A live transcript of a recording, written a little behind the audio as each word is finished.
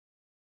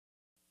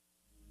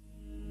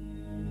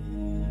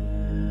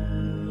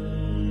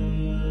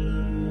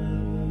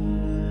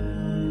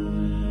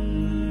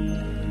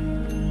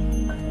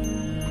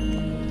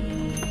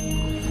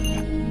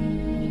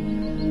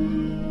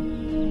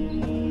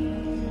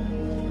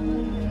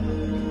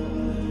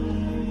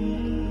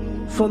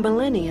For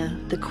millennia,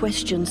 the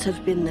questions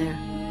have been there.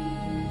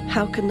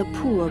 How can the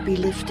poor be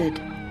lifted?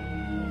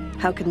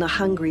 How can the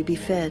hungry be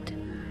fed?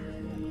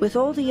 With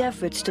all the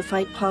efforts to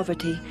fight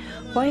poverty,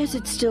 why is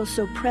it still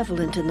so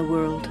prevalent in the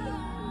world?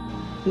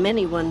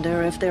 Many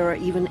wonder if there are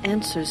even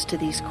answers to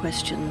these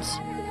questions.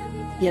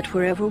 Yet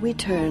wherever we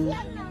turn,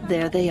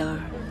 there they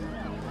are,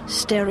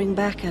 staring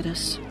back at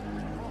us.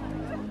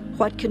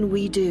 What can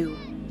we do?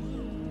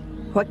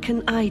 What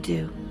can I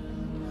do?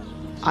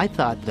 I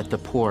thought that the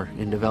poor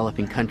in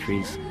developing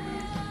countries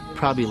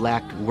probably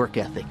lacked work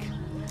ethic.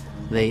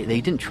 They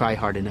didn't try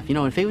hard enough. You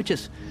know, if they would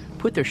just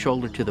put their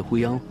shoulder to the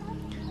wheel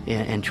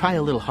and try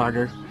a little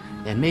harder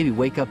and maybe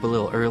wake up a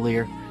little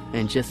earlier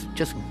and just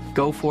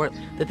go for it,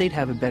 that they'd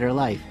have a better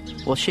life.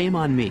 Well, shame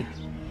on me.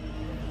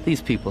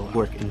 These people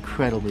work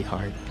incredibly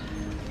hard.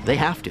 They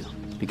have to,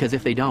 because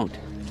if they don't,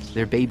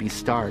 their babies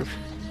starve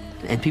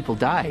and people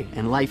die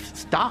and life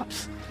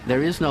stops.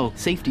 There is no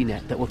safety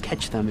net that will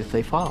catch them if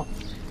they fall.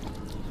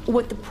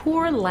 What the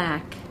poor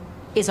lack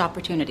is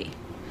opportunity.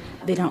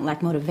 They don't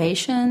lack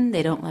motivation,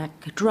 they don't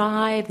lack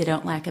drive, they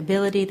don't lack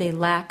ability, they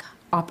lack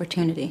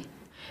opportunity.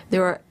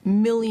 There are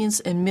millions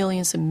and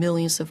millions and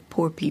millions of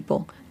poor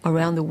people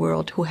around the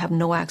world who have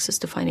no access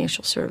to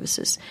financial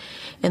services.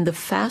 And the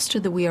faster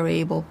that we are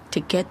able to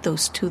get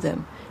those to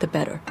them, the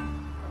better.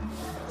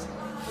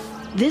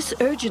 This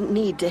urgent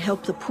need to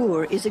help the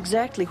poor is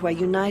exactly why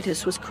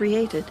Unitus was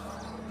created.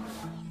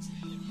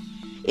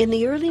 In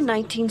the early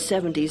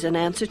 1970s, an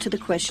answer to the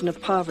question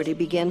of poverty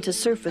began to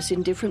surface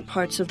in different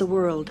parts of the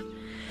world.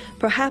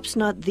 Perhaps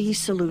not the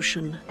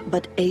solution,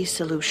 but a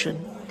solution.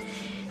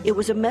 It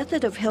was a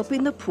method of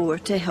helping the poor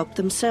to help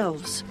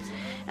themselves,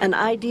 an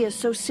idea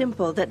so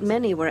simple that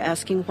many were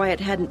asking why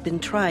it hadn't been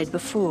tried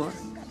before.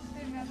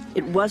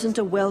 It wasn't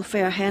a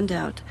welfare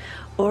handout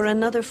or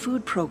another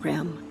food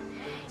program.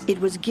 It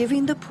was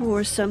giving the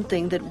poor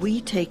something that we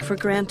take for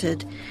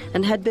granted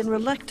and had been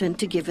reluctant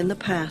to give in the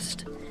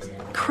past.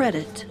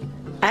 Credit,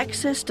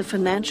 access to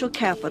financial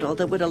capital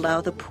that would allow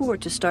the poor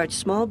to start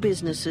small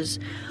businesses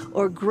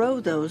or grow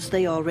those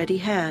they already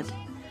had.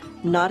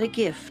 Not a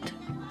gift,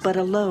 but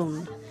a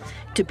loan,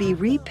 to be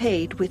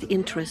repaid with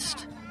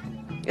interest.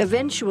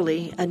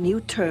 Eventually, a new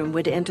term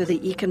would enter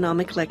the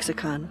economic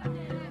lexicon: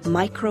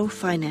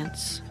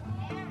 microfinance.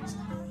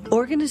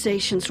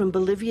 Organizations from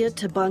Bolivia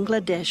to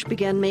Bangladesh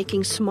began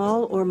making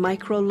small or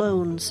micro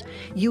loans,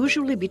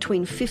 usually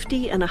between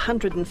 $50 and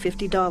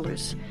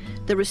 $150.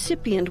 The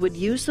recipient would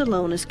use the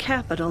loan as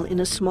capital in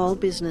a small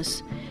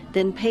business,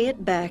 then pay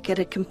it back at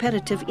a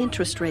competitive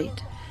interest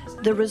rate.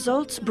 The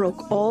results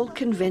broke all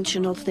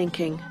conventional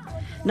thinking.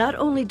 Not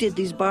only did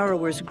these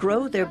borrowers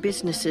grow their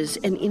businesses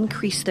and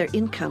increase their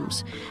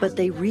incomes, but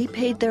they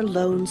repaid their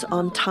loans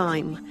on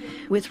time,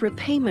 with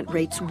repayment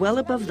rates well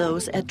above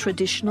those at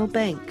traditional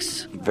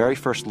banks. The very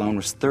first loan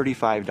was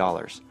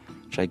 $35,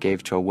 which I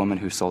gave to a woman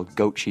who sold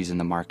goat cheese in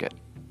the market.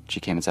 She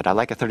came and said, "I'd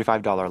like a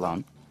 $35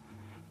 loan."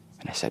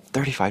 And I said,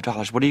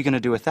 $35? What are you going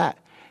to do with that?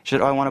 She said,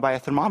 "Oh, I want to buy a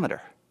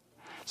thermometer."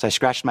 So I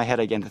scratched my head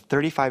again, the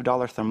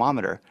 $35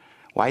 thermometer.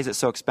 Why is it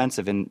so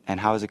expensive, and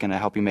how is it going to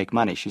help you make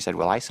money? She said,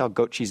 "Well, I sell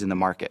goat cheese in the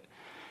market,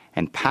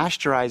 and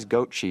pasteurized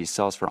goat cheese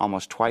sells for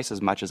almost twice as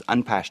much as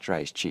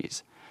unpasteurized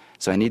cheese.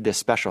 So I need this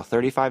special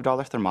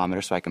 $35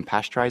 thermometer so I can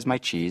pasteurize my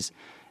cheese,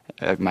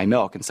 my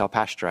milk, and sell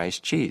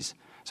pasteurized cheese."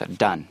 So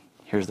done.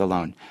 Here's the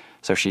loan.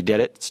 So she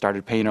did it,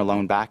 started paying her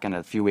loan back, and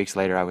a few weeks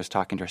later I was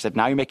talking to her. I said,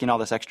 "Now you're making all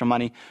this extra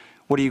money.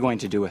 What are you going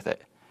to do with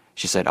it?"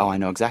 She said, "Oh, I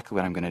know exactly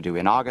what I'm going to do.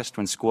 In August,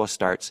 when school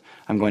starts,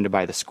 I'm going to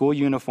buy the school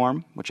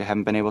uniform, which I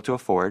haven't been able to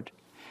afford,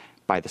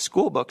 buy the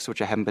school books,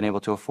 which I haven't been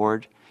able to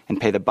afford,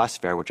 and pay the bus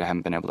fare, which I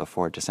haven't been able to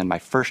afford, to send my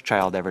first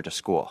child ever to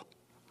school."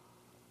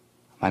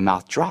 My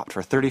mouth dropped.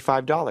 For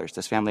 $35,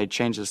 this family had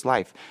changed its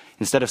life.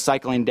 Instead of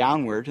cycling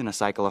downward in a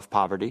cycle of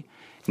poverty,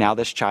 now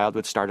this child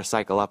would start a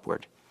cycle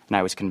upward, and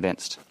I was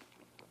convinced.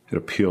 It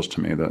appeals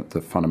to me that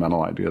the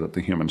fundamental idea that the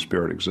human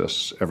spirit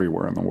exists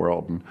everywhere in the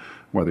world, and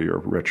whether you're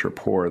rich or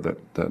poor, that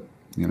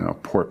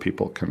poor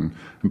people can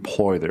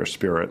employ their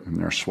spirit and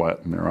their sweat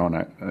and their own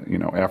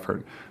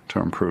effort to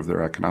improve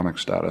their economic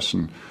status,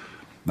 and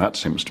that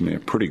seems to me a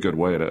pretty good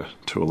way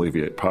to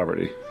alleviate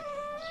poverty.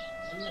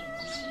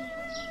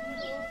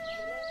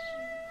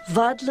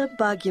 Vadla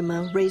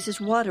Bhagyama raises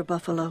water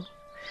buffalo.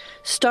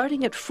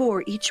 Starting at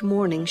 4 each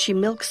morning, she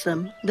milks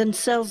them, then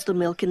sells the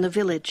milk in the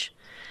village.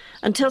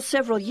 Until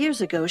several years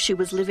ago, she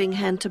was living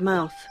hand to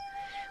mouth.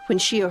 When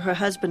she or her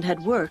husband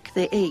had work,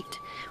 they ate.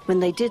 When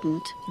they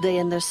didn't, they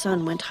and their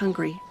son went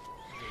hungry.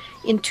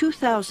 In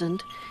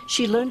 2000,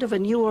 she learned of a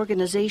new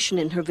organization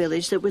in her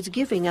village that was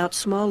giving out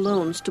small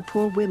loans to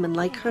poor women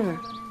like her.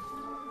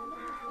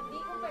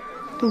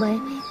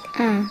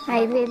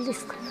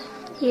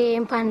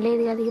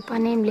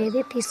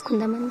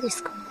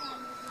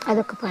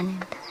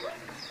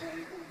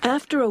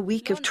 After a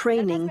week of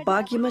training,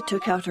 Bhagyama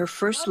took out her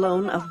first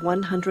loan of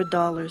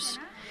 $100.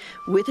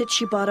 With it,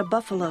 she bought a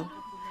buffalo.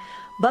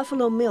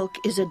 Buffalo milk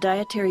is a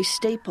dietary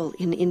staple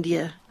in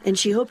India, and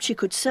she hoped she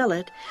could sell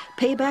it,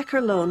 pay back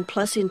her loan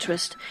plus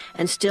interest,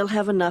 and still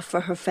have enough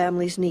for her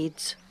family's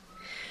needs.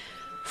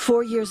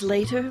 4 years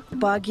later,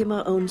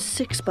 Bhagyama owns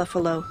 6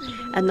 buffalo,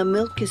 and the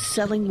milk is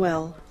selling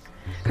well.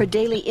 Her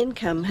daily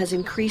income has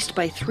increased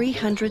by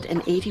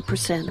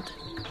 380%.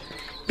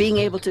 Being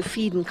able to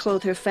feed and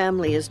clothe her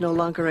family is no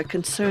longer a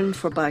concern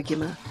for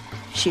Bhagyama.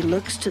 She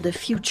looks to the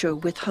future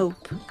with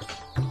hope.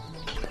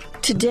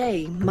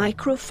 Today,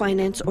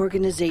 microfinance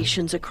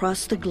organizations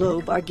across the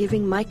globe are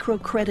giving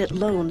microcredit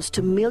loans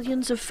to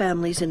millions of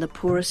families in the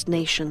poorest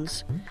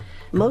nations.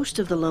 Most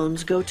of the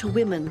loans go to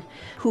women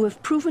who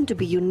have proven to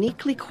be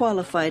uniquely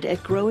qualified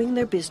at growing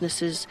their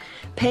businesses,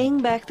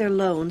 paying back their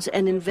loans,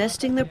 and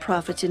investing their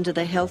profits into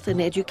the health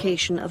and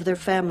education of their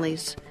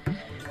families.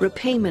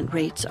 Repayment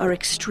rates are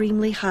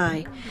extremely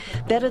high,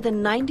 better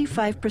than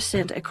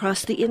 95%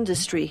 across the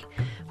industry,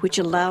 which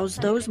allows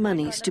those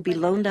monies to be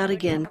loaned out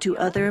again to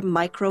other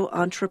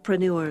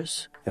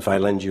micro-entrepreneurs. If I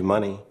lend you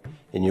money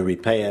and you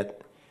repay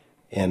it,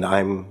 and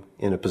I'm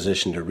in a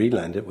position to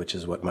relend it, which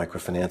is what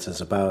microfinance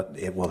is about,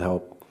 it will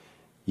help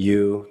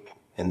you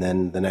and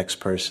then the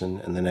next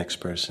person and the next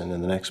person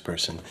and the next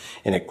person.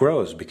 And it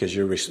grows because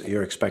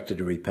you're expected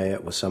to repay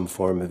it with some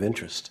form of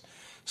interest.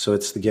 So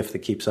it's the gift that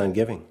keeps on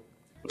giving.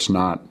 It's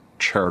not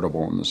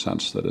charitable in the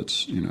sense that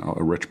it's,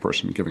 a rich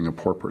person giving a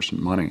poor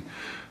person money.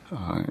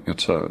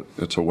 It's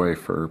a way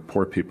for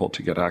poor people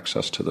to get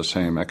access to the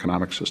same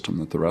economic system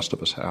that the rest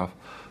of us have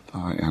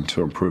and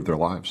to improve their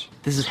lives.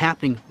 This is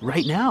happening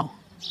right now.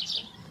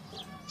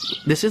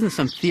 This isn't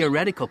some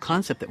theoretical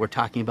concept that we're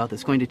talking about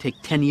that's going to take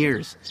 10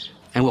 years,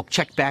 and we'll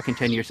check back in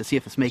 10 years to see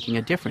if it's making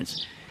a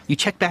difference. You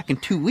check back in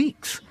 2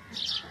 weeks,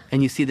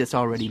 and you see that's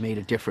already made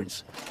a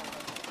difference.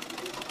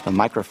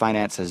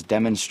 Microfinance has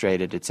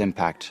demonstrated its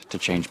impact to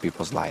change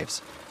people's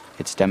lives.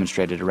 It's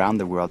demonstrated around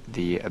the world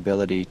the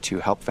ability to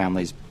help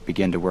families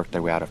begin to work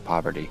their way out of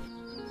poverty.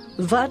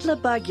 Vadla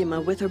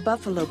Bhagyama, with her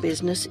buffalo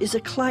business, is a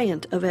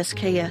client of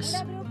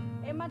SKS.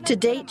 To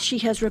date, she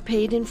has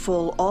repaid in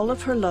full all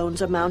of her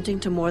loans amounting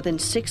to more than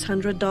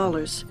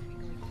 $600.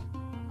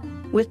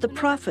 With the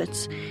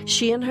profits,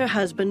 she and her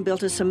husband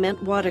built a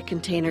cement water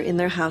container in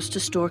their house to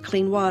store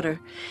clean water,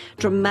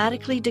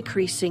 dramatically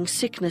decreasing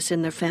sickness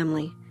in their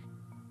family.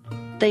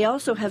 They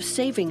also have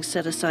savings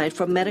set aside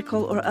for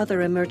medical or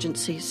other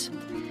emergencies.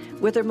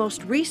 With her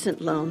most recent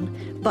loan,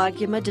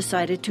 Bhagyama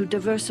decided to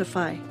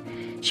diversify.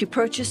 She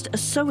purchased a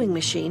sewing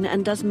machine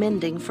and does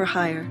mending for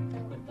hire.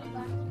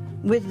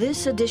 With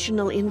this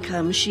additional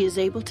income, she is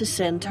able to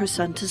send her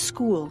son to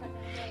school.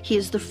 He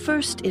is the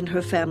first in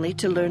her family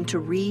to learn to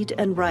read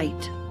and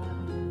write.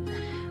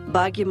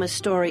 Bhagyama's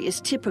story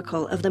is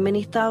typical of the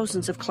many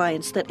thousands of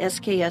clients that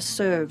SKS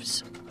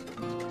serves.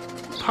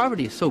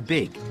 Poverty is so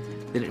big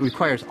that it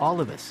requires all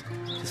of us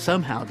to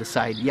somehow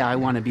decide, I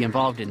want to be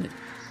involved in it.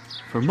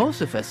 For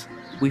most of us,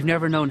 we've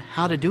never known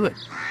how to do it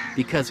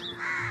because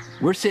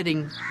we're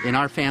sitting in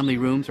our family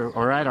rooms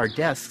or at our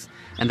desks,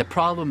 and the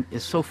problem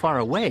is so far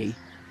away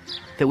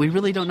that we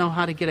really don't know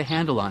how to get a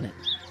handle on it.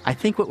 I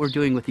think what we're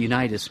doing with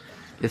Unitus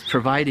is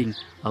providing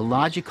a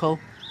logical,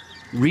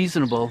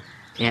 reasonable,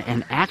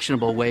 and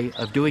actionable way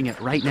of doing it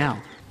right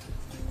now.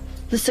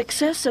 The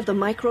success of the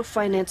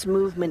microfinance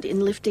movement in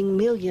lifting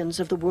millions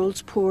of the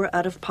world's poor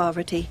out of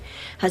poverty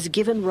has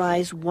given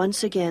rise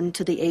once again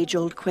to the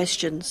age-old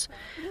questions.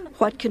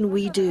 What can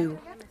we do?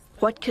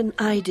 What can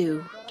I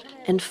do?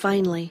 And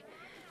finally,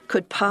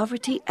 could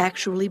poverty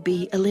actually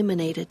be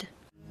eliminated?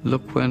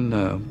 Look, when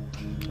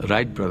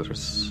Wright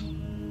brothers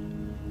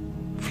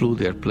flew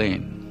their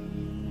plane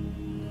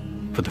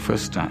for the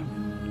first time,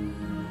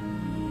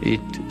 it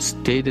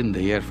stayed in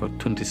the air for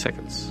 20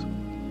 seconds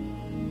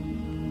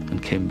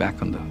and came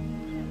back on the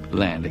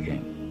land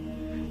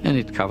again, and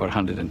it covered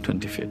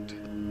 120 feet.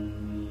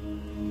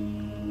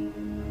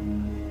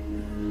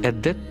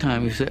 At that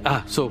time, you say,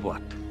 so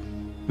what?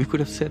 We could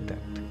have said that.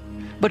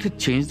 But it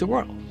changed the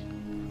world.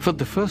 For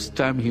the first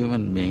time,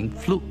 human being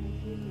flew.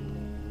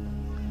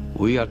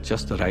 We are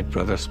just the Wright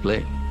brothers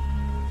plane.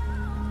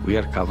 We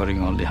are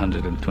covering only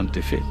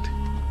 120 feet.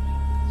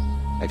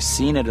 I've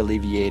seen it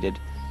alleviated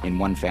in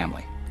one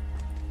family,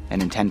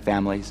 and in 10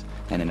 families,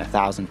 and in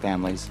 1,000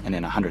 families, and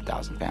in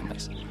 100,000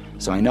 families.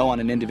 So I know on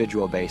an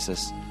individual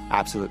basis,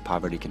 absolute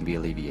poverty can be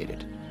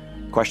alleviated.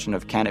 The question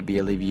of can it be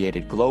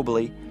alleviated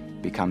globally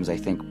becomes, I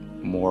think,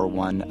 more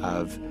one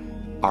of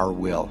our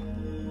will.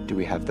 Do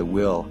we have the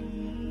will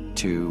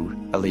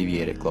to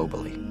alleviate it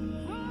globally?